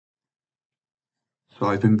So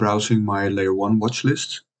I've been browsing my layer 1 watch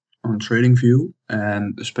list on TradingView,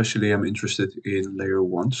 and especially I'm interested in layer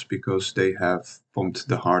 1s because they have pumped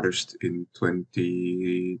the hardest in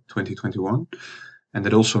 2021. And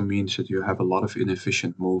that also means that you have a lot of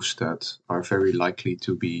inefficient moves that are very likely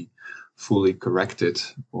to be fully corrected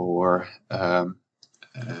or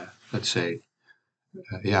let's say,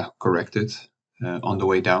 corrected on the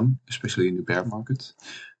way down, especially in the bear market.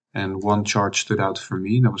 And one chart stood out for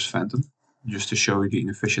me, and that was Phantom, just to show you the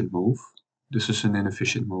inefficient move. This is an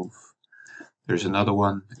inefficient move. There's another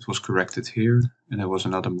one, it was corrected here, and there was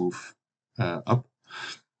another move up.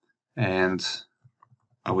 And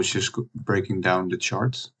I was just breaking down the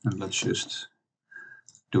chart, and let's just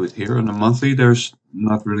do it here. On the monthly, there's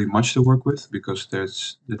not really much to work with because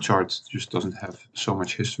the chart just doesn't have so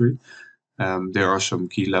much history. There are some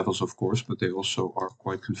key levels, of course, but they also are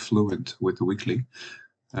quite confluent with the weekly.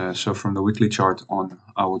 So from the weekly chart on,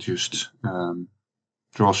 I will just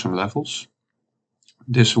draw some levels.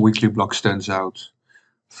 This weekly block stands out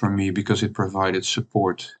for me because it provided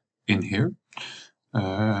support in here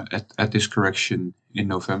at this correction in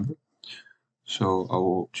November. So I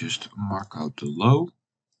will just mark out the low.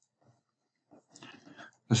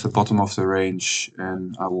 That's the bottom of the range,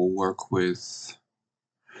 and I will work with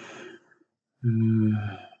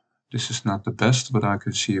this is not the best, but I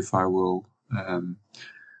can see if I will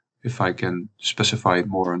if I can specify it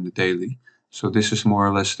more on the daily. So this is more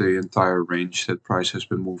or less the entire range that price has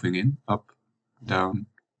been moving in, up, down,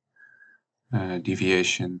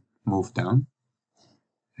 deviation, move down.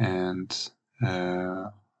 And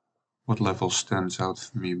what level stands out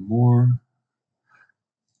for me more?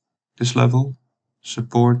 This level,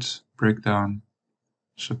 support, breakdown,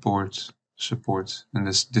 support, support. And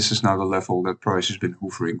this is now the level that price has been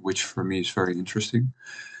hovering, which for me is very interesting.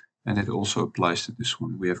 And it also applies to this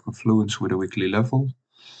one. We have confluence with a weekly level.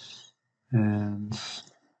 And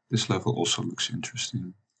this level also looks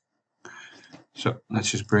interesting. So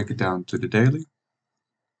let's just break it down to the daily.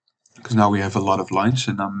 Because now we have a lot of lines,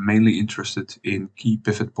 and I'm mainly interested in key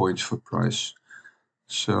pivot points for price.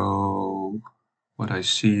 So what I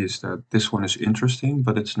see is that this one is interesting,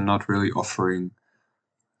 but it's not really offering,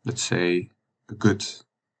 let's say, a good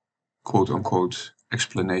quote-unquote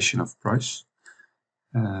explanation of price.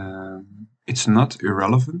 It's not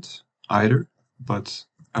irrelevant either, but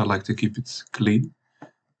I like to keep it clean.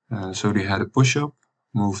 So they had a push-up,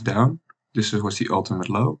 move down. This was the ultimate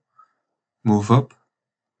low. Move up,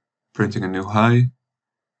 printing a new high.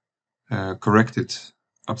 Corrected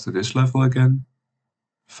up to this level again.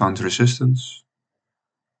 Found resistance.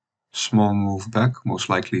 Small move back, most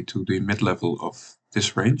likely to the mid-level of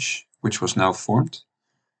this range, which was now formed.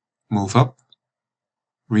 Move up.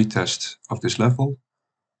 Retest of this level.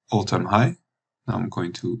 All-time high. Now I'm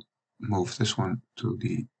going to move this one to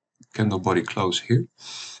the candle body close here.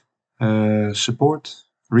 Support,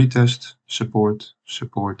 retest, support,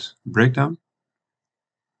 support, breakdown.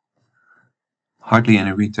 Hardly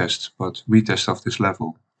any retest, but retest of this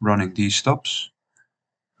level, running these stops.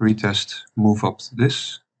 Retest, move up to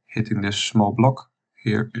this, hitting this small block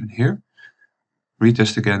here and here.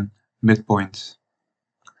 Retest again, midpoint,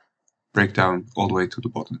 breakdown all the way to the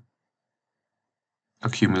bottom.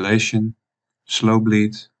 Accumulation, slow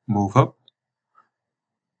bleed, move up,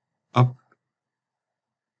 up.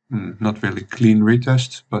 Not really clean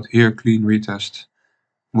retest, but here clean retest,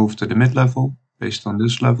 move to the mid-level based on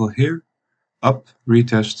this level here, up,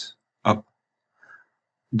 retest, up,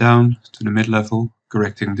 down to the mid-level,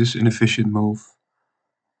 correcting this inefficient move,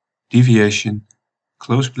 deviation,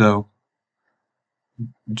 close below,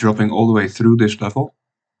 dropping all the way through this level,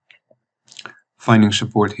 finding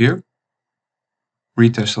support here,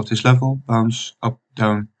 retest of this level, bounce, up,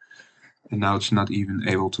 down, and now it's not even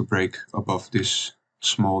able to break above this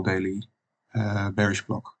small daily bearish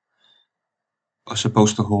block. Was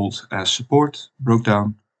supposed to hold as support, broke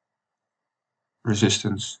down,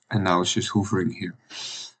 resistance, and now it's just hovering here.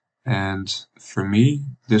 And for me,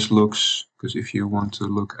 this looks, because if you want to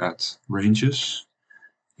look at ranges,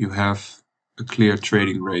 you have a clear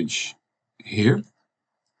trading range here,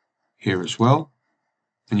 here as well,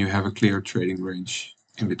 and you have a clear trading range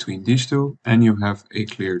in between these two, and you have a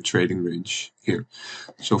clear trading range here.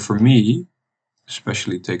 So for me,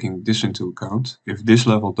 especially taking this into account, if this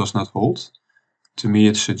level does not hold, to me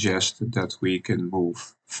it suggests that we can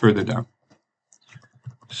move further down.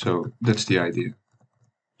 So that's the idea.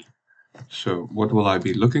 So what will I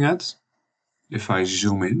be looking at? If I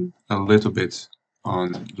zoom in a little bit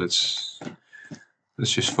on, let's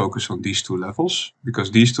just focus on these two levels,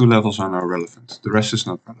 because these two levels are now relevant. The rest is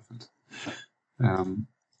not relevant.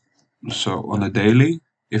 So on a daily,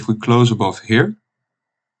 if we close above here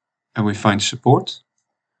and we find support,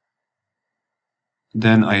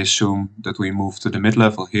 then I assume that we move to the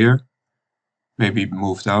mid-level here, maybe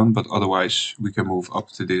move down, but otherwise we can move up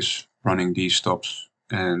to this, running these stops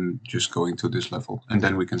and just going to this level. And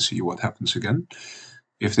then we can see what happens again.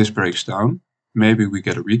 If this breaks down, maybe we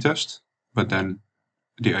get a retest, but then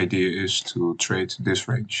the idea is to trade this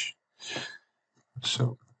range.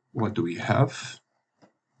 So what do we have?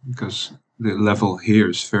 Because the level here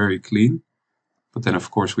is very clean, but then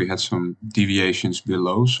of course we had some deviations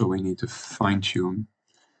below, so we need to fine-tune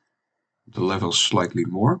the levels slightly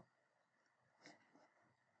more.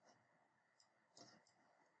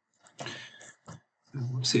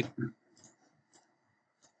 Let's see.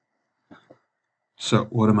 So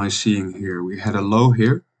what am I seeing here? We had a low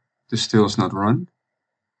here. This still is not run.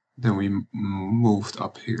 Then we moved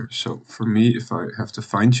up here. So for me, if I have to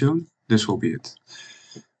fine tune, this will be it.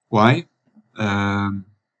 Why?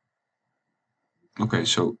 Okay,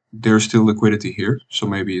 so there's still liquidity here. So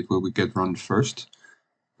maybe it will get run first.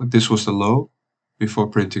 But this was the low before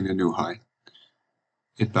printing the new high.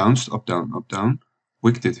 It bounced up, down,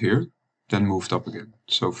 wicked it here, then moved up again.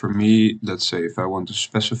 So for me, let's say if I want to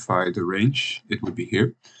specify the range, it would be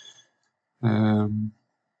here. In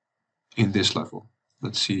this level.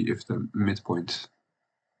 Let's see if the midpoint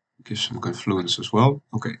gives some confluence as well.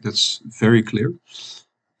 Okay, that's very clear.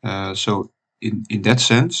 So in that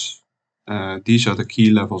sense, these are the key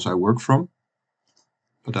levels I work from,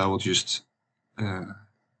 but I will just,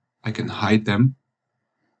 I can hide them.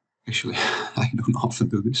 Actually, I don't often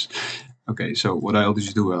do this. Okay, so what I'll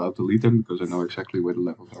just do, I'll delete them because I know exactly where the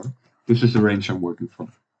levels are. This is the range I'm working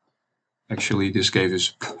from. Actually, this gave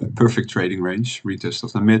us a perfect trading range. Retest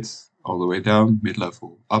of the mid, all the way down,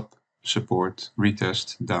 mid-level, up, support,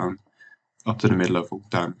 retest, down, up to the mid-level,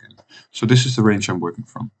 down again. So this is the range I'm working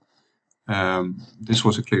from. This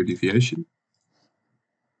was a clear deviation.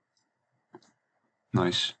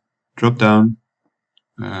 Nice. Drop down,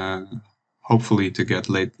 hopefully to get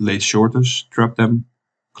late shorters, drop them,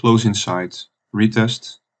 close inside,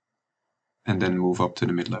 retest, and then move up to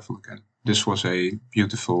the mid-level again. This was a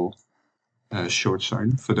beautiful short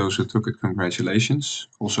sign. For those who took it, congratulations.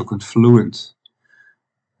 Also confluent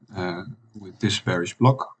with this bearish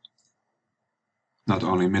block. Not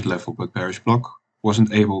only mid-level, but bearish block.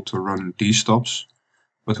 Wasn't able to run these stops,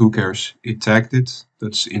 but who cares? It tagged it.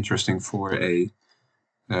 That's interesting for a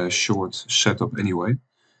short setup anyway.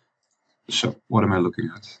 So what am I looking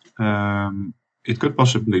at? It could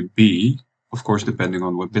possibly be, of course, depending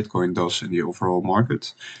on what Bitcoin does in the overall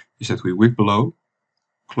market, is that we wick below,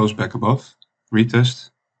 close back above, retest,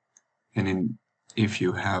 and if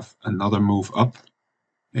you have another move up,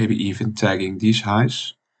 maybe even tagging these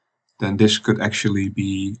highs, then this could actually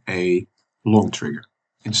be a long trigger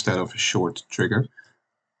instead of a short trigger,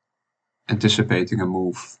 anticipating a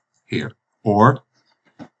move here. Or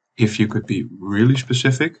if you could be really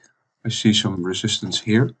specific, I see some resistance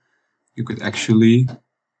here, you could actually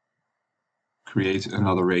create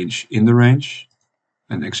another range in the range,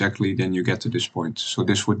 and exactly then you get to this point. So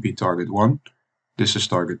this would be target 1, this is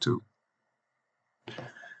target 2.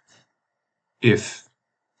 If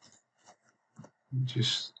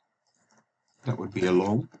that would be a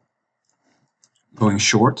long. Going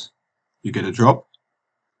short, you get a drop.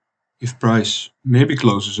 If price maybe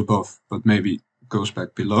closes above, but maybe goes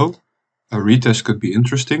back below, a retest could be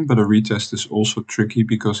interesting, but a retest is also tricky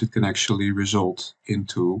because it can actually result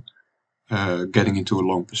into getting into a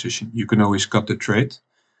long position. You can always cut the trade,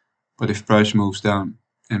 but if price moves down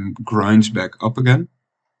and grinds back up again,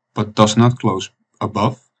 but does not close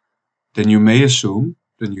above, then you may assume,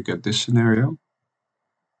 then you get this scenario,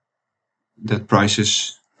 that price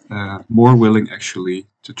is more willing actually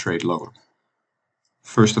to trade lower.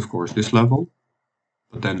 First, of course, this level,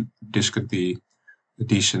 but then this could be a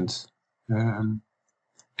decent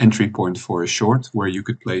entry point for a short where you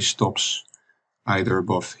could place stops either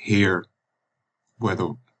above here, whether,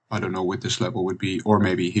 I don't know what this level would be, or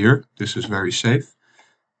maybe here. This is very safe.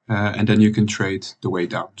 And then you can trade the way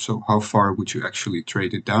down. So how far would you actually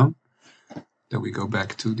trade it down? Then we go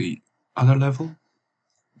back to the other level.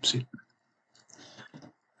 See.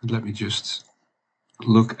 And let me just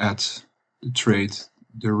look at the trade,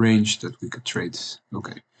 the range that we could trade.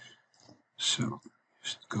 Okay, so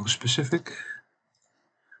just go specific.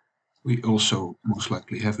 We also most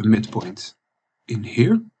likely have a midpoint in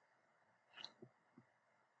here.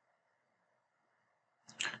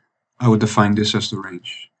 I would define this as the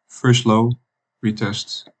range. First low,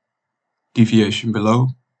 retest, deviation below,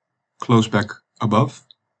 close back above,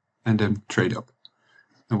 and then trade up.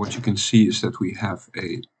 And what you can see is that we have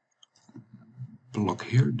a block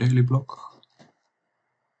here, daily block,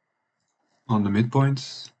 on the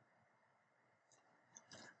midpoint.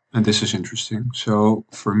 And this is interesting. So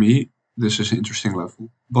for me, this is an interesting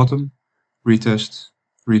level. Bottom, retest,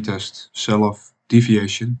 retest, sell off,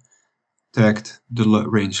 deviation, tagged the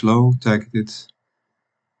range low, tagged it,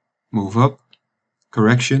 move up,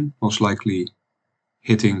 correction, most likely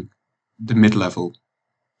hitting the mid level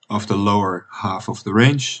of the lower half of the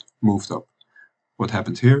range, moved up. What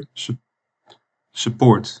happened here?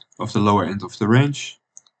 Support of the lower end of the range,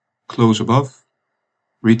 close above,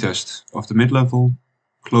 retest of the mid level,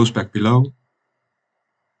 close back below,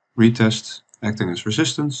 retest acting as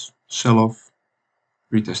resistance, sell off,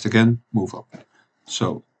 retest again, move up.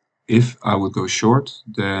 So if I would go short,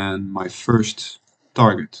 then my first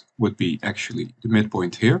target would be actually the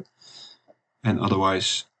midpoint here, and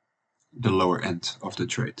otherwise the lower end of the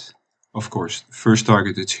trade. Of course, the first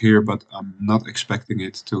target is here, but I'm not expecting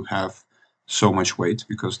it to have so much weight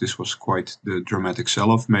because this was quite the dramatic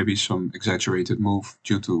sell-off, maybe some exaggerated move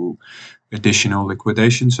due to additional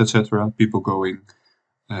liquidations, etc. People going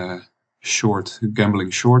short,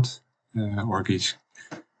 gambling short, or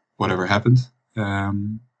whatever happened.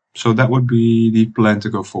 So that would be the plan to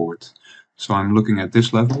go forward. So I'm looking at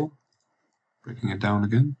this level, breaking it down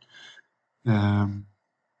again.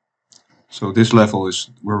 So this level is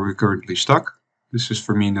where we're currently stuck. This is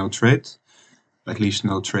for me no trade, at least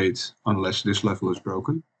no trade unless this level is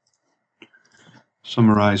broken.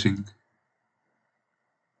 Summarizing,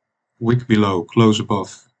 wick below, close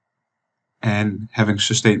above, and having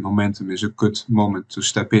sustained momentum is a good moment to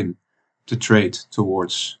step in to trade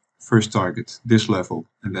towards first target, this level,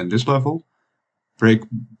 and then this level.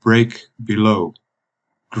 Break below,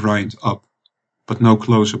 grind up, but no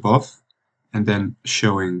close above, and then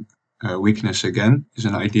showing weakness again is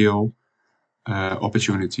an ideal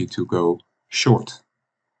opportunity to go short.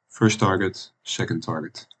 First target, second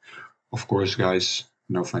target. Of course, guys,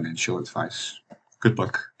 no financial advice. Good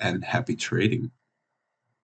luck and happy trading.